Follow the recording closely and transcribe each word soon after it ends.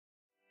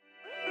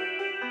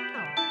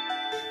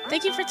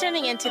Thank you for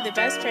tuning in to the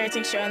best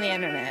parenting show on the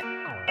internet,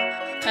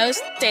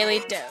 Post Daily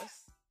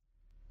Dose.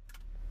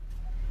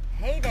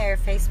 Hey there,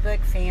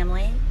 Facebook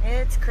family.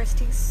 It's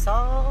Christy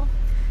Saul,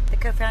 the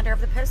co-founder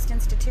of the Post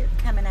Institute,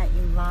 coming at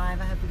you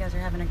live. I hope you guys are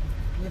having a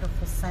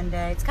beautiful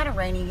Sunday. It's kind of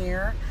rainy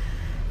here.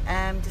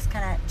 Just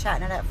kind of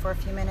chatting it up for a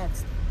few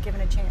minutes,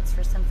 giving a chance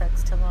for some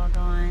folks to log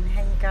on.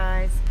 Hey, you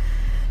guys.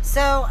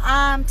 So,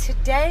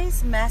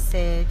 today's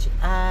message,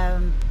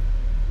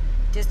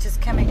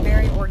 just coming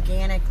very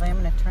organically.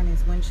 I'm going to turn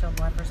these windshield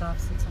wipers off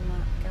since I'm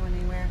not going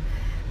anywhere.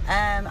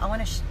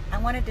 I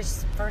wanted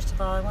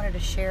to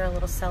share a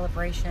little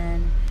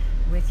celebration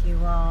with you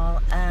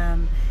all.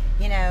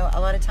 You know,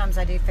 a lot of times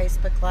I do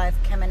Facebook Live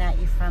coming at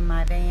you from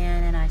my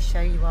van, and I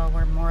show you all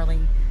where Marley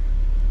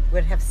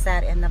would have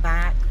sat in the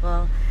back.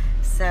 Well,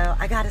 so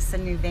I got us a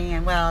new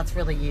van. Well, it's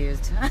really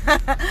used.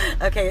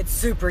 Okay, it's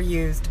super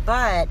used,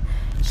 but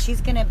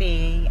she's going to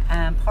be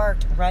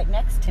parked right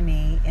next to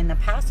me in the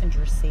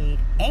passenger seat,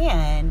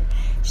 and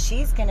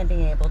she's going to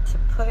be able to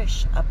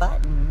push a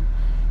button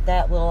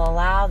that will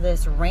allow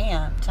this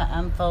ramp to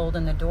unfold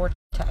and the door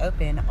to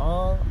open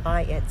all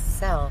by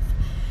itself.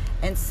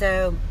 And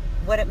so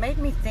what it made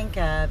me think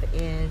of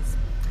is,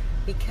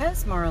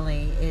 because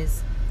Marley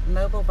is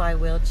mobile by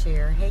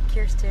wheelchair, hey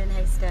Kirsten,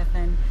 hey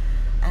Stefan,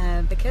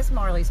 because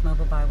Marley's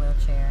mobile by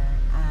wheelchair,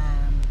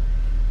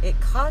 it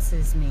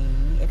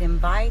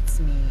invites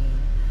me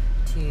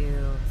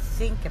to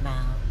think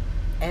about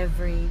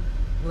every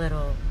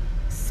little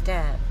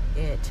step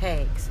it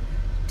takes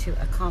to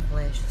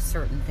accomplish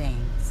certain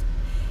things.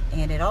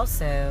 And it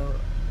also,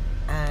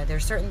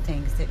 there's certain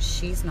things that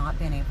she's not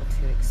been able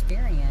to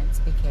experience,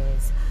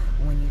 because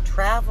when you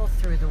travel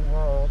through the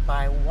world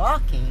by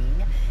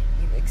walking,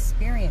 you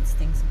experience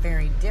things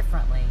very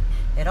differently.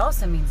 It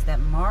also means that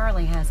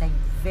Marley has a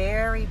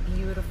very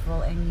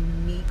beautiful and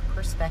unique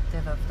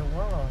perspective of the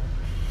world.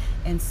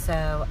 And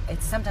so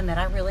it's something that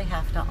I really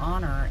have to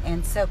honor.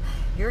 And so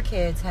your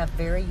kids have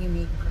very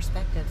unique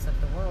perspectives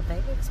of the world.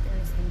 They've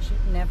experienced things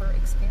you've never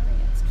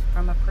experienced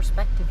from a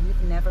perspective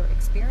you've never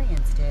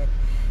experienced it.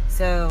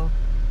 So,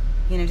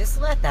 you know,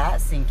 just let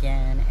that sink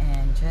in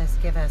and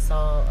just give us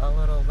all a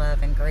little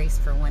love and grace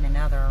for one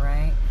another,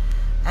 right?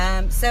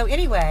 So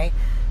anyway,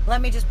 let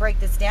me just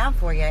break this down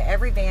for you.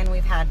 Every van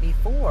we've had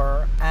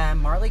before,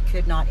 Marley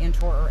could not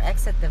enter or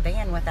exit the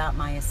van without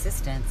my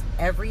assistance.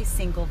 Every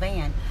single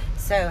van.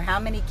 So how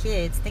many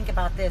kids, think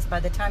about this,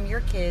 by the time your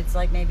kids,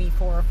 like maybe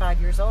 4 or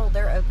 5 years old,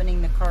 they're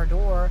opening the car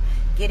door,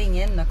 getting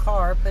in the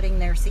car, putting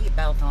their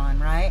seatbelt on,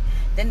 right?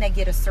 Then they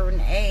get a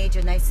certain age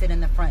and they sit in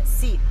the front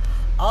seat.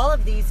 All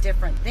of these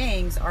different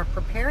things are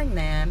preparing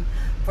them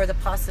for the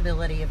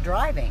possibility of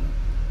driving.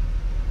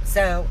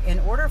 So in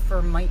order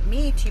for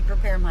me to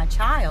prepare my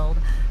child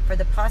for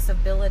the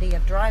possibility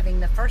of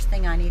driving, the first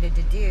thing I needed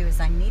to do is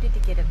I needed to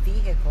get a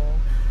vehicle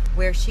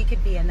where she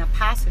could be in the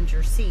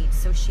passenger seat,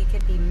 so she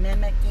could be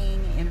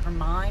mimicking in her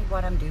mind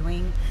what I'm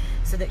doing,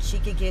 so that she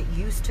could get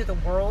used to the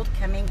world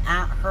coming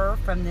at her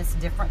from this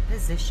different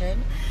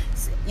position.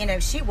 So, you know,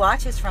 she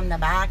watches from the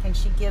back and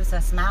she gives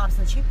us maps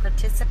and she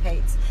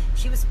participates.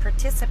 She was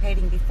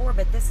participating before,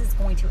 but this is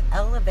going to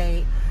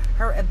elevate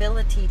her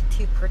ability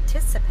to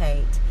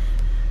participate.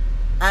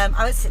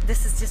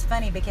 This is just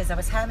funny, because I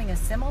was having a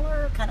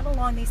similar, kind of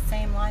along these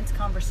same lines,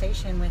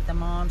 conversation with the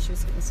mom. She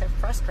was getting so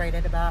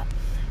frustrated about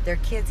their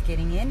kids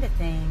getting into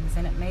things,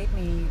 and it made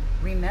me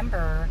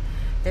remember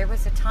there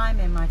was a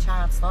time in my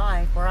child's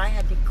life where I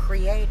had to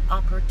create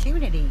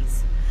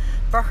opportunities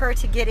for her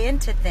to get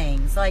into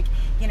things. Like,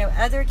 you know,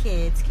 other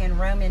kids can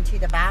roam into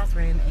the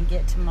bathroom and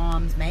get to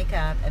mom's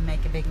makeup and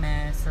make a big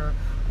mess or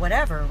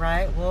whatever,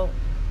 right? Well,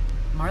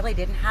 Marley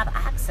didn't have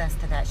access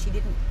to that. She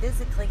didn't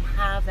physically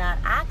have that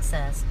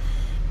access.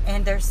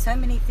 And there's so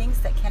many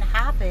things that can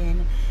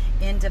happen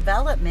in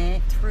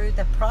development through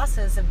the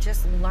process of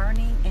just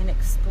learning and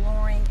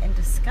exploring and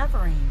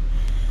discovering.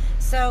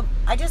 So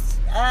I just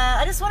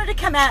wanted to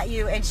come at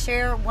you and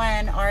share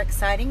our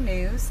exciting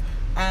news.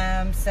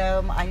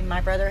 So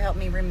my brother helped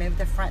me remove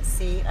the front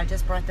seat. I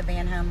just brought the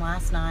van home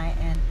last night,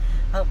 and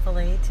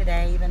hopefully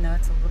today, even though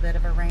it's a little bit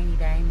of a rainy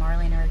day,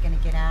 Marley and I are going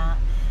to get out.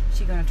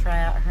 She's going to try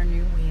out her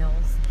new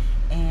wheels.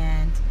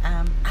 And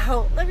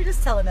let me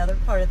just tell another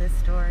part of this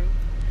story.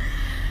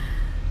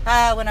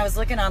 When I was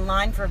looking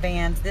online for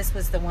vans, this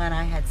was the one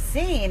I had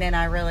seen, and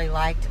I really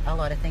liked a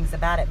lot of things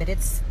about it. But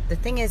the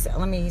thing is,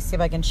 let me see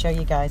if I can show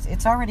you guys.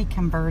 It's already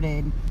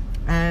converted,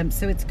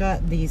 so it's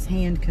got these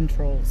hand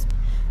controls.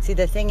 See,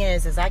 the thing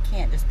is I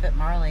can't just put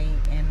Marley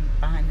in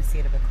behind the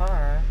seat of a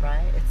car,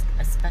 right? It's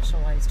a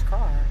specialized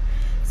car.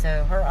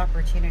 So her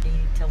opportunity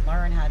to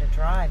learn how to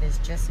drive is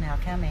just now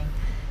coming.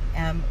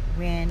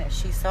 When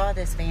she saw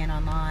this van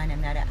online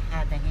and that it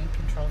had the hand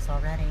controls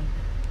already,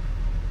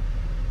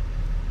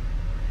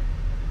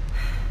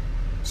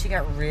 she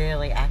got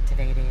really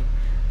activated.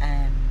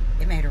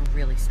 It made her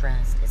really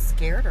stressed. It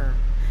scared her,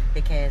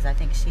 because I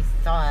think she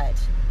thought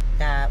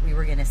that we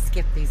were going to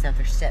skip these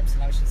other steps,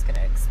 and I was just going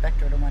to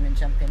expect her to want to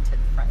jump into the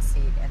front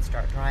seat and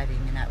start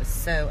driving, and that was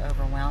so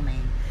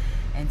overwhelming.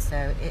 And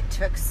so it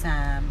took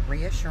some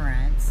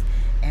reassurance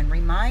and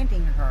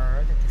reminding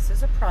her that this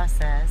is a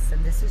process,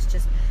 and this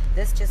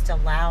just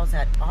allows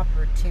that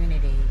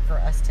opportunity for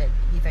us to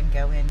even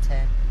go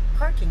into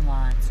parking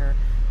lots, or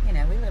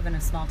we live in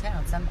a small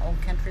town, some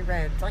old country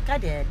roads like I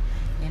did,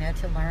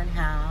 to learn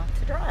how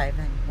to drive,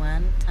 and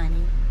one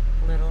tiny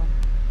little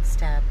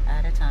step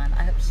at a time.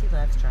 I hope she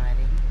loves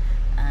driving.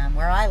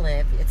 Where I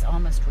live, it's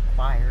almost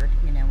required.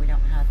 We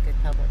don't have good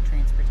public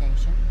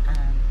transportation.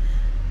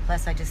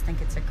 Plus, I just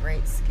think it's a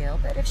great skill.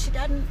 But if she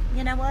doesn't,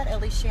 you know what?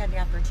 At least she had the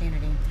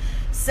opportunity.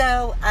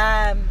 So,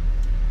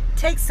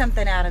 take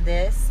something out of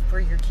this for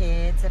your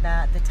kids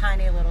about the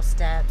tiny little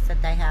steps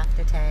that they have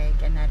to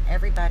take, and that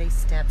everybody's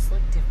steps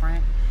look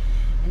different.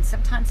 And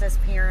sometimes as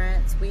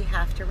parents, we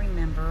have to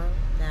remember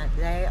that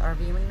they are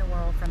viewing the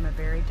world from a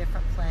very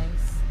different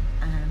place.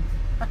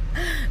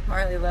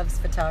 Marley loves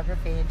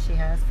photography, and she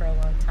has for a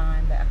long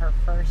time, but her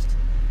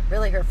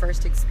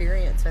first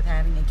experience with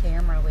having a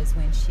camera was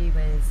when she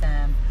was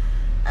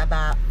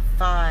about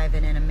 5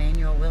 and in a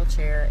manual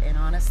wheelchair, and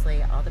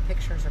honestly, all the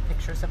pictures are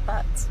pictures of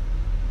butts.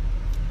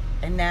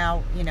 And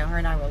now, her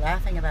and I were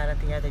laughing about it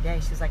the other day.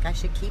 She was like, I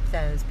should keep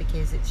those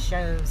because it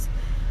shows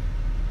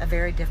a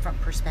very different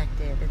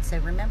perspective. And so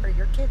remember,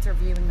 your kids are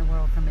viewing the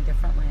world from a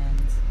different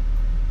lens.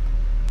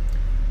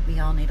 We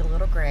all need a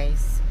little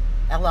grace.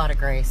 A lot of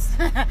grace.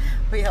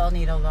 We all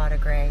need a lot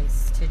of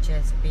grace to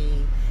just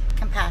be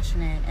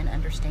compassionate and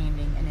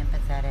understanding and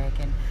empathetic.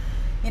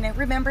 And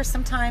remember,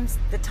 sometimes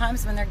the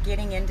times when they're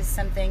getting into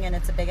something and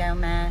it's a big old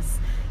mess,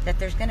 that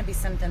there's going to be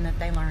something that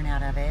they learn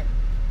out of it.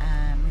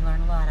 We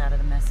learn a lot out of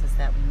the messes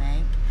that we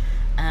make,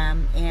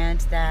 and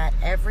that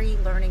every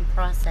learning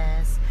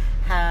process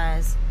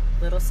has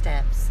little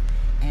steps.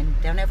 And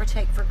don't ever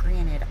take for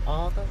granted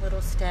all the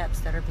little steps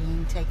that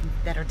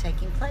are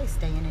taking place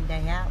day in and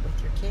day out with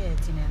your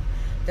kids.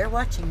 They're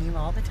watching you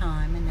all the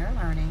time, and they're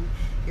learning.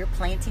 You're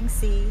planting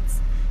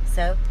seeds,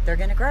 so they're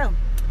going to grow.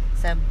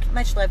 So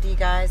much love to you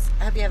guys.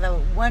 I hope you have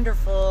a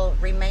wonderful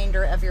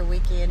remainder of your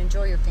weekend.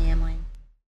 Enjoy your family.